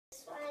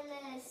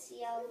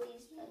all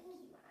these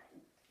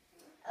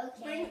Pokemon.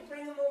 Okay.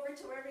 Bring them over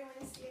to where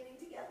everyone's standing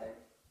together.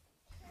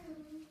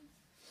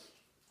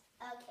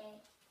 Okay.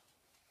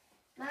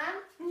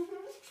 Mom?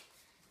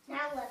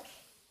 Now look.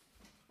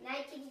 Now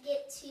I can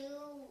get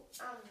two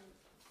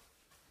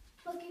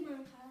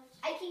Pokemon cards.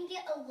 I can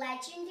get a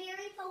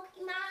legendary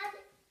Pokemon.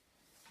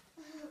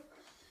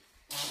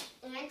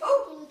 And I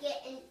can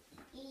get an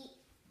E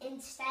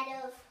instead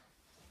of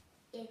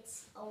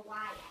it's a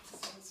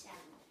YX instead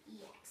of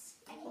EX.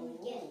 I can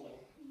get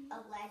a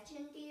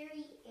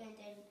legendary and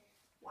an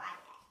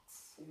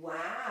YX.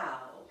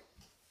 Wow.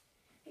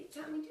 Hey,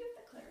 Tommy, do you have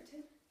the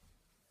Claritin?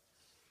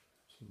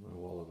 It's in my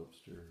wallet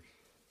upstairs.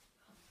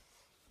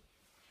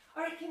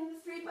 All right, can the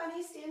three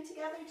bunnies stand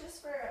together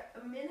just for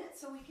a minute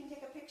so we can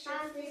take a picture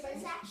of three This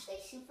bunnies? is actually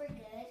super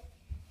good.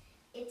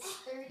 It's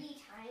 30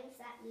 times.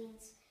 That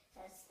means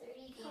that's 30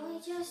 times. Can we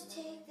just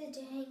take the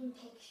dang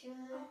picture?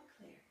 Oh,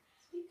 Claire,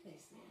 speak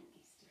nicely on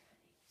Easter,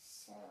 honey.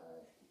 So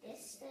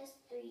this does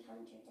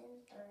 330.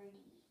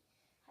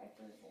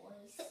 Hyper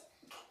voice.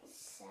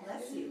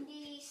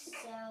 70.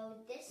 So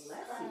this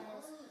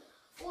does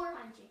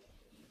 400.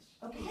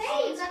 Okay.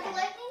 Hey, you got the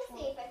lightning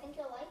thief. I think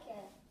you'll like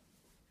it.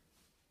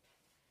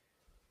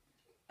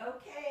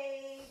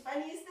 Okay,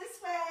 bunnies this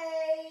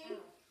way.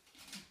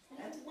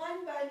 That's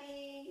one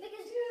bunny. 2, 3.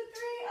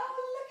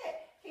 Oh, look it.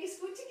 Okay,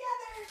 scoot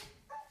together.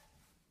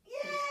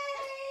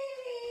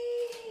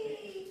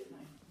 Yay!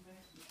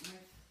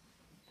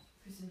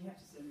 Kristen, you have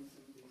to send me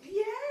some videos.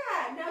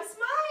 Yeah. Now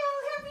smile.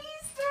 Happy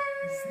Easter.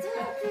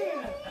 Stop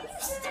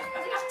it. Stop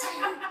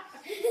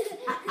it.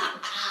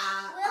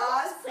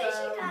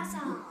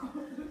 Awesome.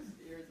 Those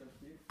ears are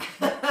cute.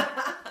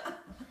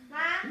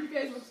 Mom, You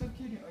guys look so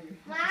cute. Oh, you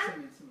have Mom, to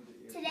send me some of the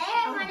ears. today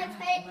I want to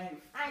put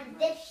on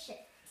this shirt.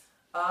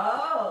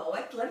 Oh,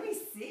 let me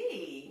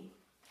see.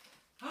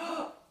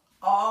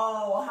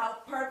 Oh, how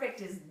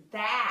perfect is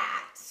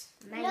that?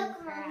 Look,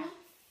 Mommy.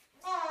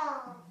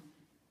 Oh.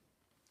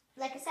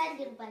 Like I said,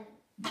 good bunny.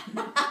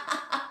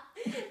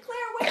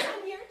 Claire, what's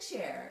on your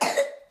chair?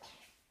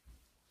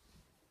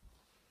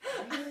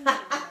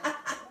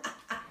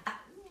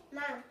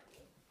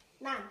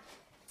 Mom.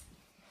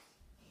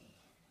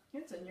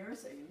 It's on yours,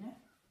 isn't it?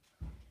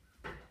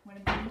 Want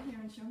to come in here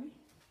and show me?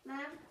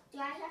 Mom, do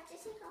I have to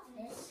take off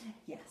this?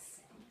 Yes.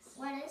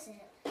 What is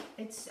it?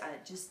 It's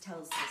just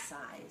tells the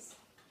size.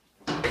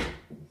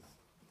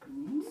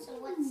 So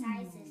what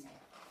size is it?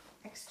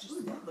 Extra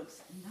Ooh, small. that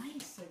looks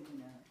nice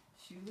in a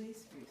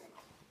shoelace bracelet.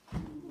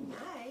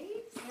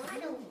 Nice. I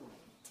want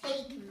to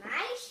take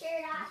my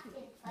shirt off and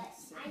put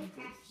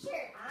Minecraft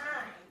shirt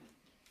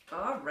on.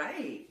 All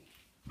right.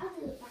 I'll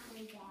do it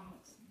behind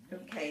that.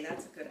 Okay,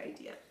 that's a good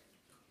idea.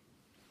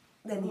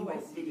 Then you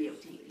might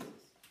videotape.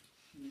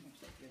 You have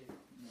that video.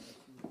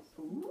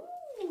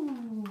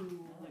 Ooh.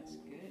 That looks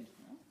good,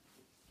 huh?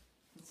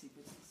 Let's see,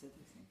 what's this other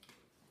thing?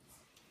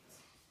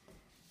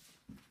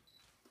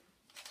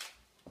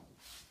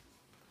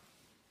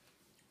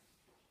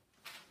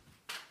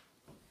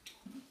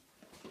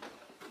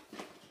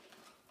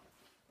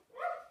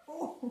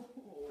 Oh!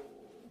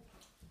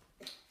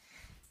 Is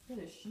that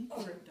a sheep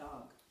or a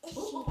dog?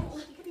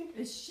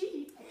 A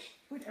sheep?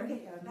 What are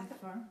they on the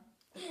farm?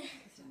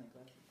 It's in my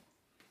glasses.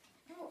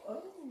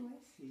 Oh, I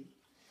see.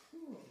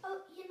 Cool. Oh,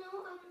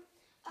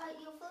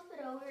 you'll flip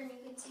it over and you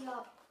can see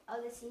all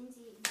the scenes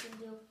you can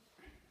do.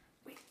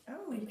 Wait,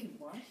 oh, you can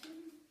wash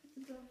him?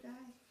 The dog die.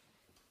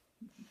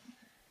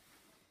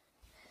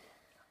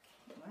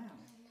 Wow.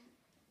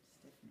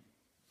 Stephanie.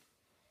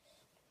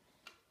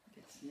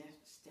 Get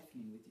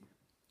Stephanie with you.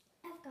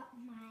 I've got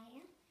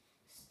Maya,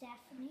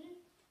 Stephanie.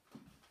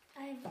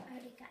 I've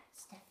already got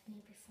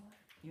Stephanie before.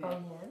 You Oh,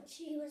 have- yeah?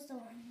 She was the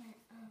one that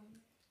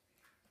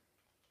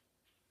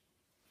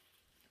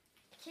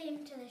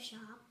came to the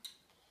shop.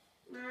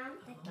 Mom,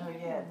 Oh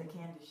yeah, the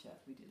candy shop.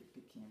 We did a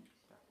big candy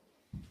shop.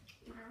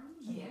 Mom,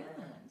 Yeah.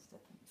 And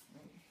Stephanie,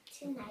 right?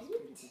 tonight,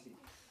 Pretty busy.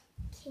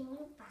 can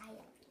you buy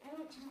a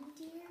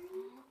legendary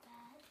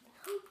Pokemon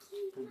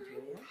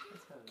Andrea?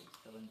 That's how it's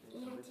spelling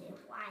and it. a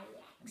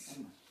YX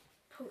Emma.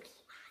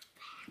 Pokemon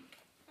pack?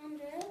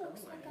 Andrea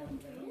looks like I'm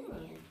doing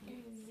it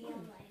in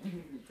real life.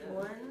 It does.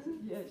 One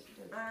Yes, she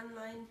does.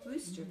 online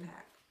booster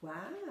pack.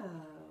 Wow.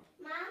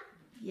 Mom,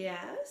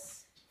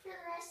 Yes. for the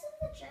rest of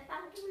the trip,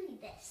 I'm doing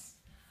this.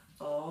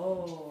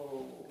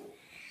 Oh.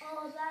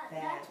 Oh, that's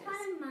That part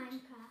of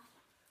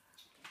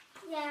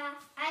Minecraft. Yeah,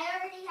 I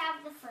already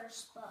have the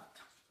first book.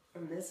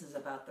 And this is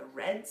about the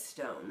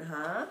redstone,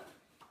 huh?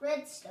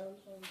 Redstone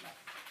handbook.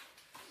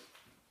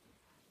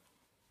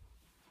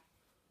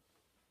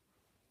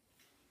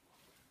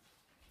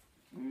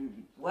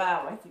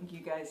 Wow, I think you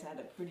guys had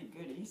a pretty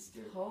good Easter.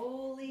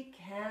 Holy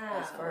cow.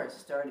 As far as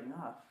starting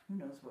off, who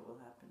knows what will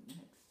happen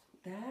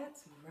next?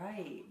 That's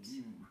right.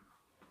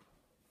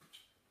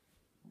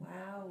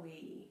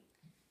 Wowie.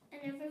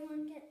 And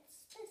everyone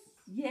gets this.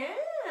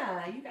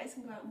 Yeah, you guys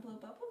can go out and blow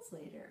bubbles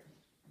later.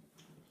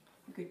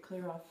 You could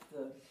clear off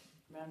the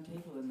round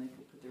table and they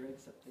could put their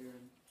eggs up there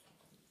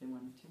if they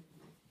wanted to.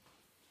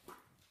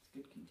 It's a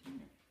good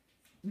container.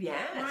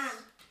 Yes.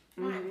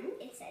 Mom,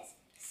 Mhm. it says,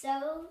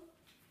 so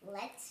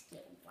let's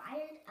get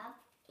wired up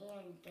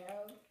and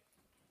go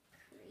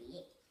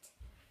create.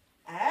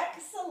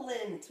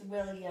 Excellent,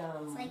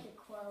 William. It's like a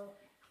quote.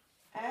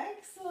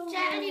 Excellent.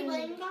 Daddy,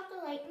 William got the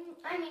lightning.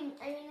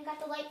 I got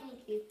the lightning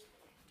cube.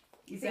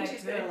 You think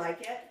she's gonna good?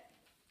 like it?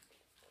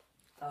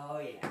 Oh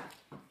yeah.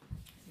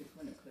 It's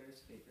one of Claire's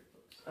favorite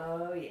books.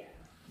 Oh yeah.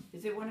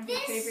 Is it one of your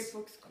This- favorite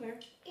books, Claire?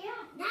 Yeah.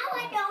 Now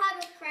I know how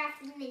to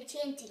craft an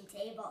enchanting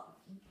table.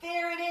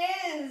 There it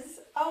is.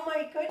 Oh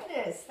my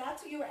goodness.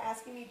 That's what you were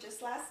asking me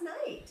just last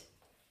night.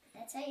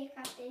 That's how you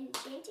craft an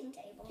enchanting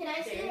table. Can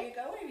I see There it? you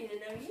go, Amy,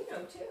 and now you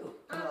know too.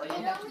 Well, you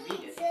It have to only read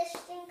it.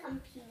 exists in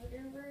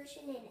computer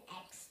version in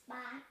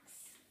Xbox.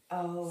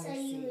 Oh, So I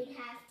you see. would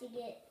have to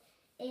get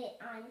it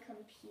on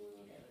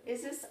computer.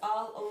 Is this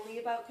all only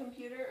about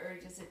computer, or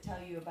does it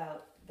tell you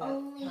about the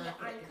Only on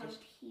pocket edition?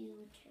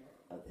 computer.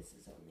 Oh, this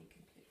is only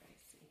computer. I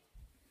see.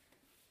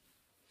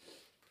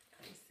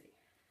 I see.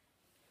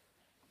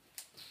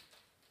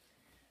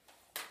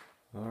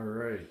 All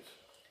right.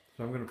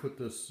 So I'm going to put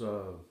this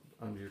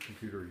onto your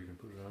computer. You can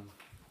put it on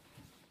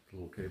the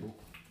little cable.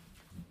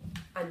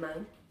 On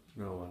mine?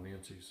 No, on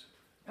Nancy's.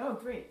 Oh,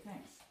 great,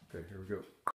 thanks. Okay, here we go.